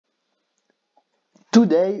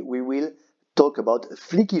Today we will talk about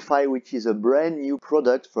Flickify, which is a brand new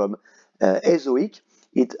product from Ezoic.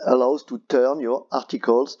 It allows to turn your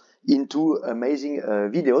articles into amazing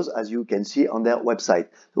videos, as you can see on their website.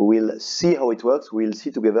 So we'll see how it works. We'll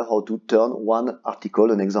see together how to turn one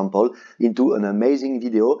article, an example, into an amazing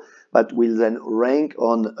video that will then rank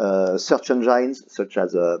on search engines such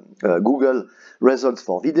as Google results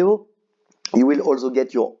for video. You will also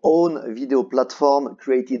get your own video platform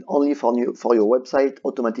created only for your website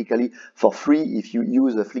automatically for free if you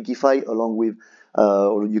use Flickify along with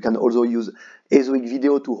you can also use Ezoic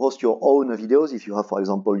Video to host your own videos if you have, for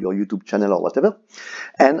example, your YouTube channel or whatever.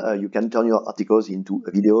 And you can turn your articles into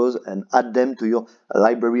videos and add them to your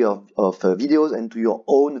library of videos and to your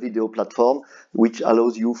own video platform, which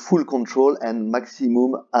allows you full control and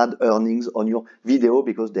maximum ad earnings on your video,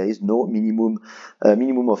 because there is no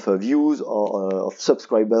minimum of views or of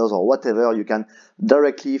subscribers or whatever. You can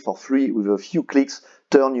directly, for free, with a few clicks,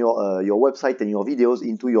 turn your website and your videos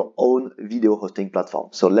into your own video hosting platform.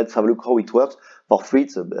 So let's have a look how it works for free.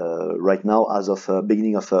 It's right now, as of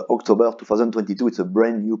beginning of October 2022, it's a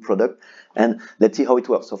brand new product, and let's see how it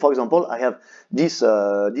works. So for example, I have this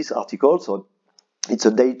article. So it's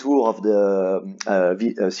a day tour of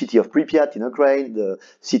the city of Pripyat in Ukraine, the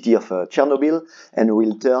city of Chernobyl, and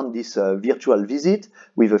we'll turn this virtual visit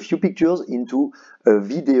with a few pictures into a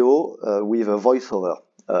video with a voiceover.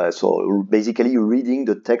 So basically reading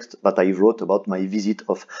the text that I wrote about my visit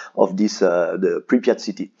of this the Pripyat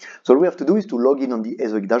city. So all we have to do is to log in on the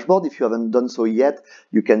Ezoic dashboard. If you haven't done so yet,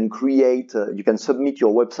 you can create, you can submit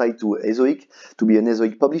your website to Ezoic to be an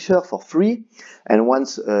Ezoic publisher for free. And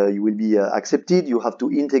once you will be accepted, you have to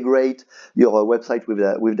integrate your website with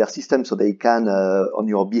their system so they can, on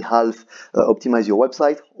your behalf, optimize your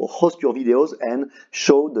website or host your videos and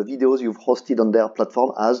show the videos you've hosted on their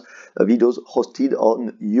platform as videos hosted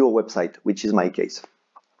on your website, which is my case.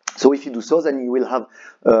 So if you do so, then you will have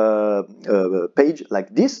a page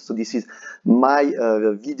like this. So this is my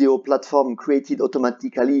video platform created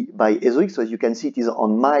automatically by Ezoic. So as you can see, it is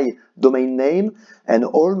on my domain name, and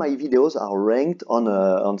all my videos are ranked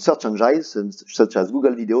on search engines such as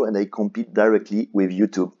Google Video, and they compete directly with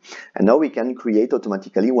YouTube. And now we can create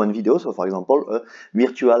automatically one video. So for example, a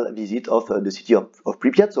virtual visit of the city of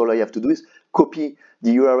Pripyat. So all I have to do is copy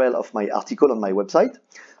the URL of my article on my website,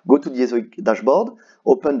 go to the Ezoic dashboard,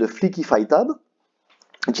 open the Flickify tab,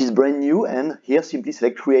 which is brand new, and here simply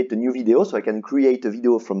select create a new video. So I can create a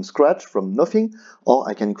video from scratch, from nothing, or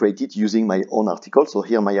I can create it using my own article. So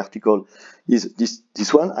here my article is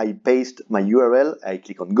this one. I paste my URL, I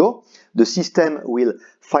click on go. The system will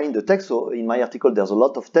find the text. So in my article there's a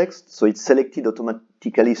lot of text, so it's selected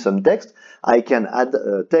automatically some text. I can add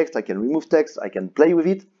text, I can remove text, I can play with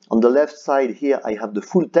it. On the left side here I have the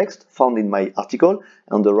full text found in my article.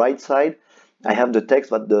 On the right side I have the text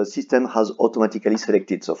that the system has automatically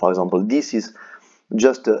selected. So for example, this is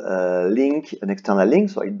just a link, an external link,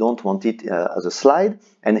 so I don't want it as a slide.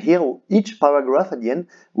 And here each paragraph at the end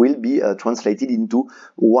will be translated into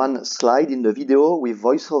one slide in the video with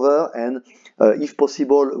voiceover and if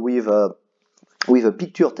possible with a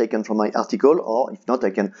picture taken from my article, or if not,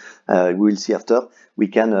 I can, we will see after, we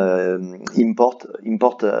can import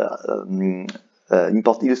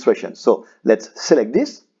illustrations. So let's select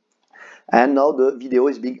this. And now the video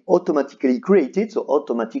is being automatically created. So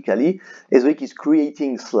automatically, Ezoic is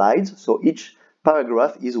creating slides. So each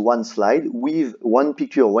paragraph is one slide with one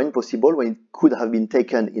picture when possible, when it could have been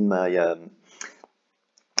taken in my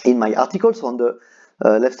article. So on the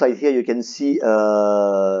left side here, you can see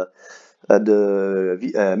the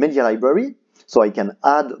media library. So I can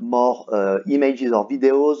add more images or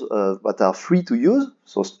videos that are free to use,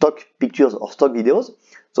 so stock pictures or stock videos.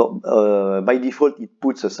 So by default, it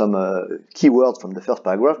puts some keywords from the first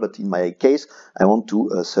paragraph, but in my case, I want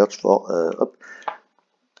to search for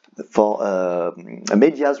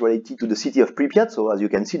medias related to the city of Pripyat. So as you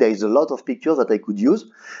can see, there is a lot of pictures that I could use,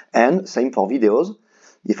 and same for videos.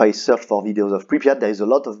 If I search for videos of Pripyat, there is a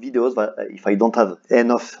lot of videos, but if I don't have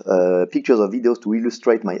enough pictures of videos to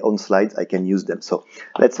illustrate my own slides, I can use them. So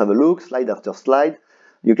let's have a look, slide after slide.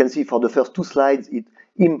 You can see for the first two slides, it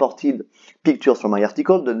imported pictures from my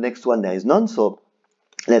article. The next one, there is none. So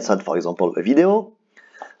let's add, for example, a video.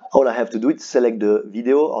 All I have to do is select the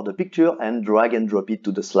video or the picture and drag and drop it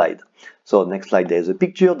to the slide. So next slide, there is a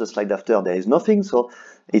picture. The slide after, there is nothing. So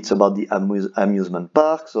it's about the amusement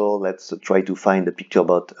park. So let's try to find a picture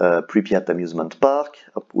about Pripyat amusement park.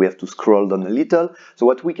 We have to scroll down a little. So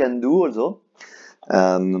what we can do also,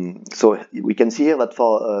 so we can see here that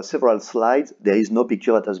for several slides, there is no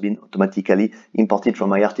picture that has been automatically imported from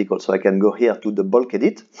my article. So I can go here to the bulk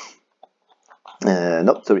edit.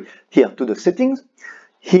 no, sorry, here to the settings.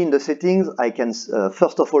 Here in the settings, I can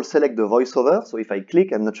first of all select the voiceover. So if I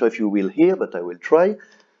click, I'm not sure if you will hear, but I will try.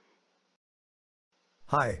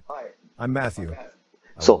 Hi, I'm Matthew. I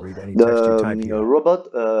will So read any text you the type here.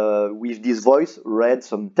 robot with this voice read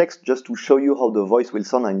some text just to show you how the voice will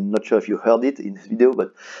sound. I'm not sure if you heard it in this video,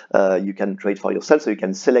 but you can try it for yourself. So you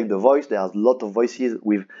can select the voice. There's a lot of voices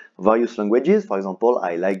with various languages. For example,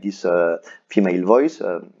 I like this female voice.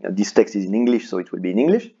 This text is in English, so it will be in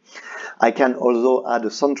English. I can also add a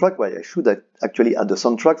soundtrack. Well, I should actually add a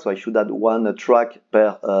soundtrack, so I should add one track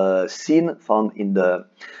per scene found in the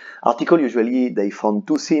article. Usually they found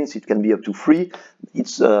 2 scenes, it can be up to 3.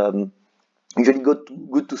 It's usually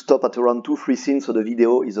good to stop at around 2-3 scenes, so the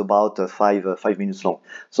video is about 5 minutes long.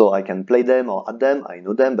 So I can play them or add them, I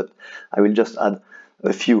know them, but I will just add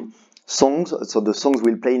a few songs. So the songs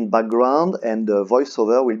will play in background and the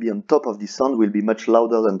voiceover will be on top of the sound, will be much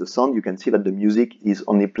louder than the sound. You can see that the music is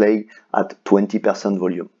only played at 20%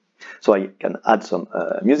 volume. So I can add some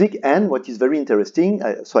music, and what is very interesting,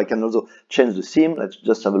 so I can also change the theme. Let's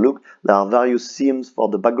just have a look. There are various themes for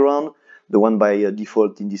the background. The one by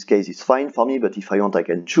default in this case is fine for me, but if I want, I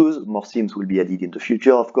can choose. More themes will be added in the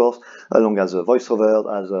future, of course, along as a voiceover,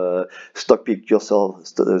 as a stock pictures,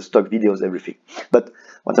 stock videos, everything. But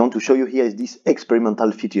what I want to show you here is this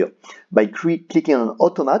experimental feature. By clicking on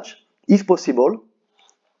auto match, if possible,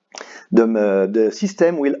 the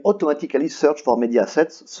system will automatically search for media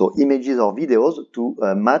assets, so images or videos, to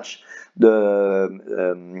match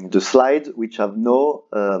the slides which have no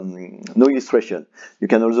illustration. You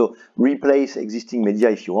can also replace existing media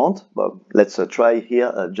if you want, but let's try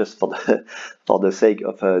here just for the sake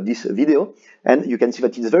of this video. And you can see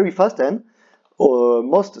that it's very fast, and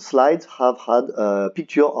most slides have had a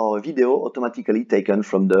picture or a video automatically taken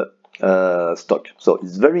from the stock. So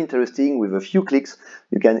it's very interesting. With a few clicks,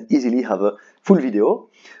 you can easily have a full video.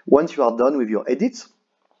 Once you are done with your edits,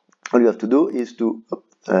 all you have to do is to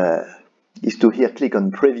here click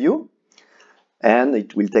on preview, and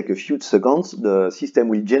it will take a few seconds. The system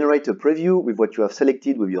will generate a preview with what you have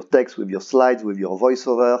selected, with your text, with your slides, with your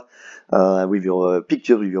voiceover, with your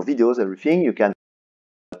pictures, with your videos, everything. You can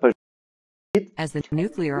As the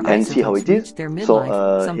nuclear and see how isotopes it is. reached their So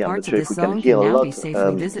midlife, some here I'm not parts of sure this if we can zone hear can a now lot be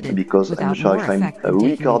safely visited because I'm not without sure more if I'm effect than taking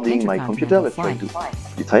a recording my computer. intercontinental Let's try flight. to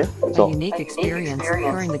put it higher. A So, unique experience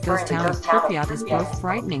touring the ghost town of Pripyat is both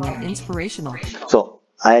frightening and inspirational. so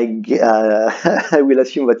I will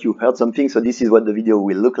assume that you heard something. So this is what the video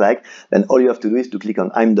will look like. Then all you have to do is to click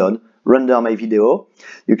on I'm done, render my video.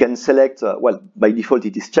 You can select, well, by default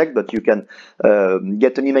it is checked, but you can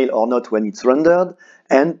get an email or not when it's rendered,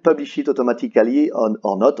 and publish it automatically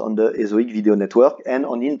or not on the Ezoic video network and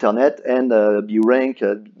on the internet, and be ranked,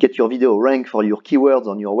 get your video ranked for your keywords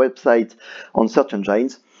on your website on search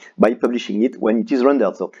engines by publishing it when it is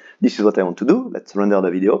rendered. So this is what I want to do. Let's render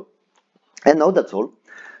the video. And now that's all.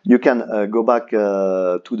 You can go back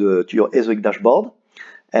to your Ezoic dashboard,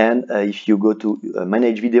 and if you go to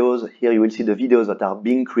manage videos, here you will see the videos that are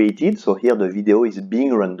being created. So here the video is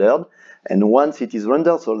being rendered, and once it is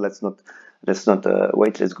rendered, so let's not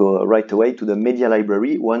wait, let's go right away to the media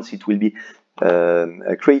library once it will be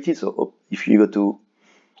created. So if you go to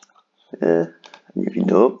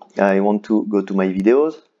I want to go to my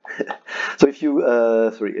videos. So if you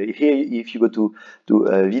here, if you go to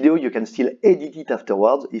video, you can still edit it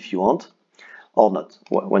afterwards if you want, or not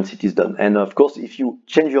once it is done. And of course, if you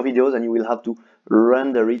change your videos, and you will have to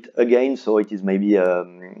render it again, so it is maybe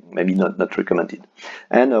not recommended.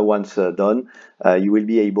 And once done, you will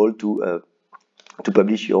be able to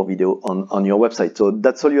publish your video on your website. So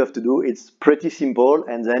that's all you have to do. It's pretty simple,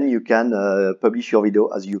 and then you can publish your video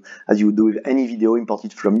as you do with any video, import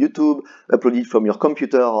it from YouTube, upload it from your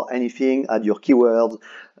computer or anything, add your keywords,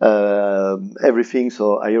 everything.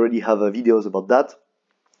 So I already have videos about that.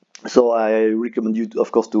 So I recommend you,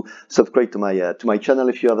 of course, to subscribe to my channel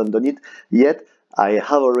if you haven't done it yet. I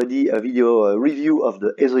have already a video review of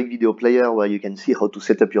the Ezoic video player, where you can see how to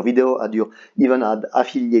set up your video, even add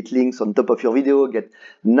affiliate links on top of your video, get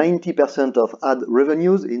 90% of ad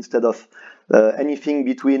revenues instead of anything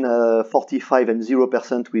between 45 and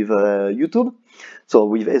 0% with YouTube. So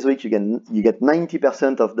with Ezoic, you get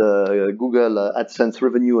 90% of the Google AdSense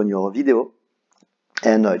revenue on your video.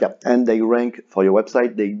 And yeah, and they rank for your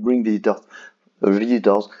website. They bring visitors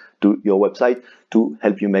to your website to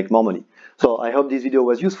help you make more money. So I hope this video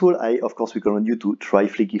was useful. I, of course, recommend you to try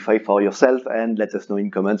Flickify for yourself, and let us know in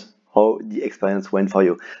comments how the experience went for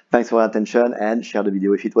you. Thanks for your attention, and share the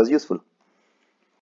video if it was useful.